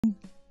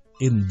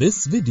In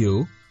this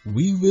video,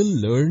 we will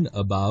learn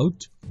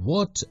about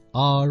what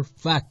are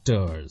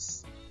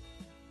factors.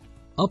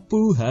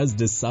 Appu has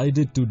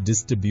decided to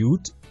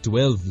distribute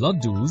 12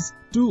 laddus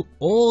to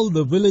all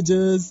the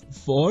villagers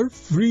for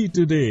free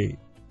today.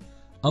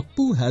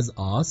 Appu has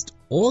asked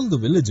all the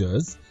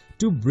villagers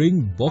to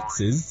bring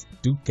boxes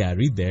to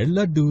carry their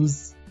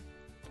laddus.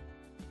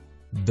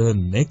 The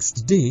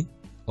next day,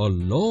 a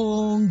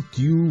long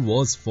queue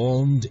was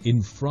formed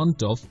in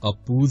front of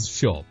Appu's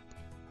shop.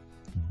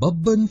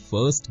 Babban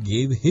first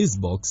gave his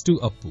box to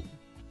Appu.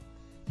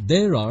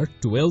 There are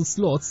 12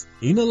 slots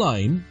in a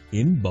line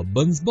in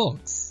Babban's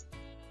box.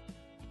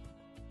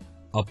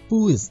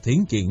 Appu is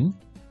thinking,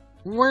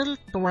 will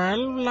 12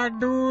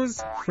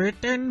 laddus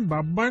fit in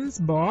Babban's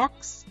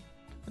box?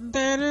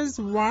 There is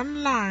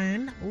one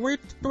line with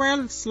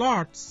 12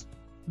 slots.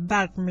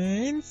 That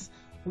means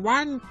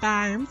 1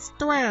 times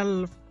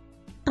 12.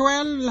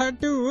 12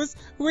 laddus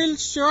will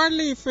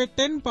surely fit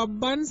in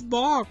Babban's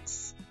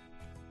box.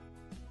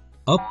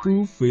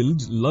 Appu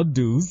filled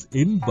laddus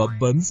in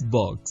Babban's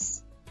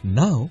box.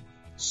 Now,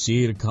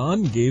 Sher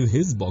Khan gave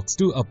his box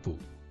to Appu.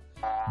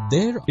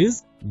 There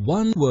is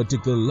one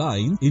vertical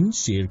line in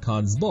Sher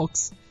Khan's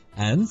box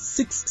and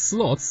 6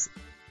 slots.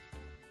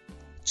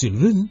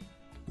 Children,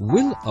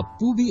 will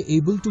Appu be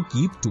able to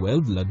keep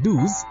 12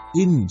 laddus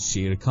in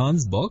Sher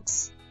Khan's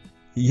box?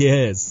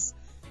 Yes,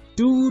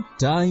 2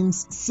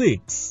 times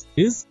 6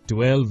 is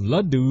 12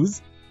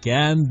 laddus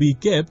can be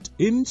kept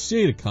in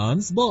Sher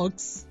Khan's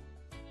box.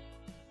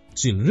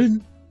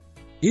 Children,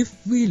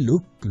 if we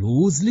look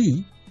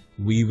closely,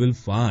 we will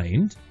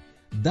find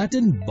that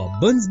in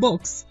Babban's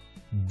box,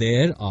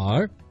 there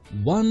are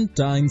 1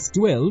 times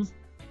 12,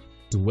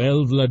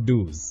 12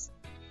 laddus.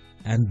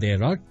 And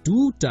there are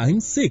 2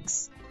 times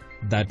 6,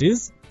 that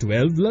is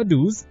 12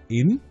 laddus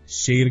in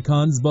Sher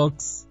Khan's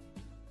box.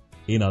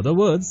 In other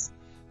words,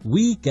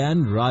 we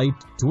can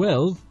write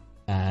 12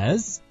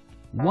 as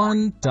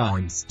 1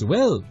 times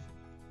 12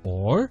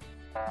 or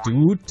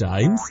 2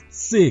 times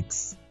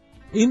 6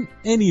 in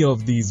any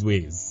of these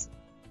ways.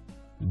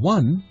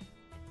 1,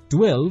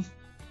 12,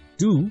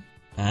 2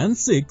 and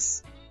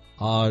 6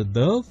 are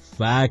the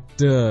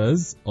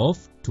factors of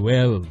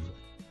 12.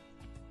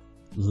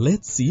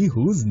 Let's see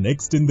who's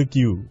next in the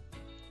queue.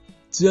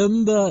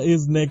 Chanda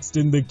is next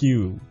in the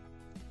queue.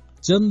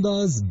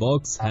 Chanda's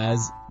box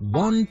has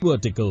 1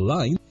 vertical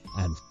line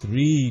and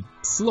 3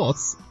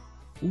 slots.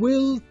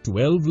 Will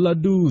 12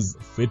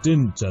 laddus fit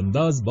in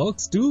Chanda's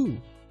box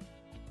too?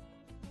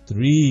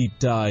 3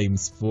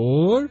 times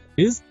 4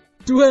 is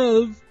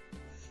 12.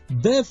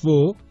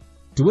 Therefore,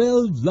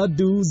 12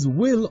 laddus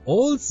will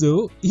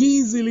also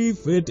easily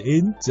fit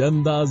in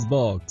Chanda's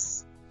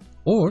box.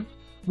 Or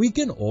we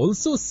can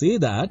also say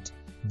that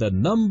the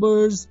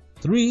numbers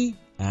 3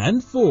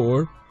 and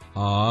 4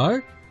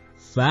 are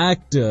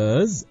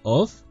factors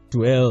of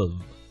 12.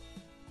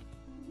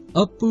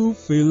 Appu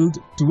filled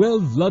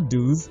 12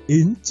 laddus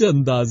in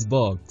Chanda's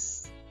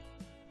box.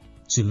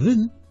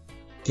 Children,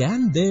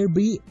 can there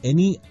be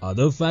any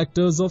other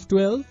factors of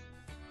 12?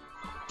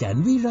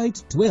 Can we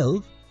write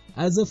 12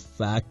 as a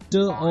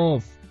factor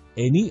of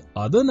any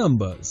other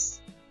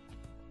numbers?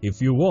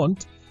 If you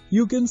want,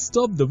 you can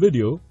stop the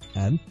video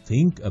and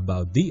think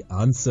about the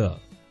answer.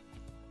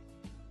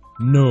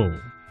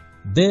 No,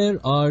 there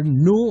are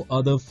no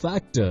other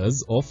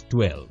factors of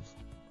 12.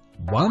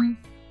 1,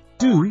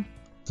 2,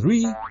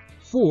 3,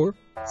 4,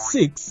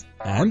 6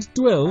 and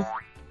 12,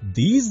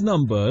 these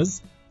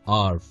numbers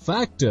are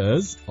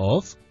factors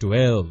of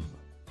 12.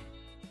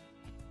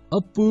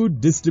 Appu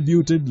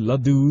distributed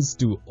laddus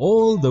to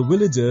all the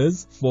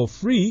villagers for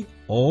free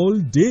all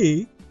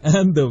day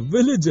and the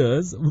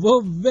villagers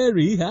were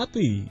very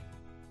happy.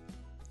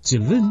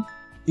 Children,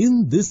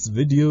 in this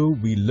video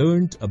we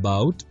learnt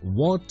about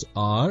what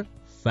are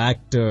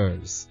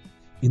factors.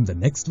 In the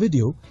next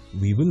video,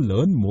 we will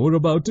learn more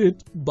about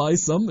it by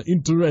some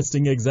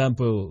interesting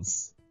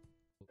examples.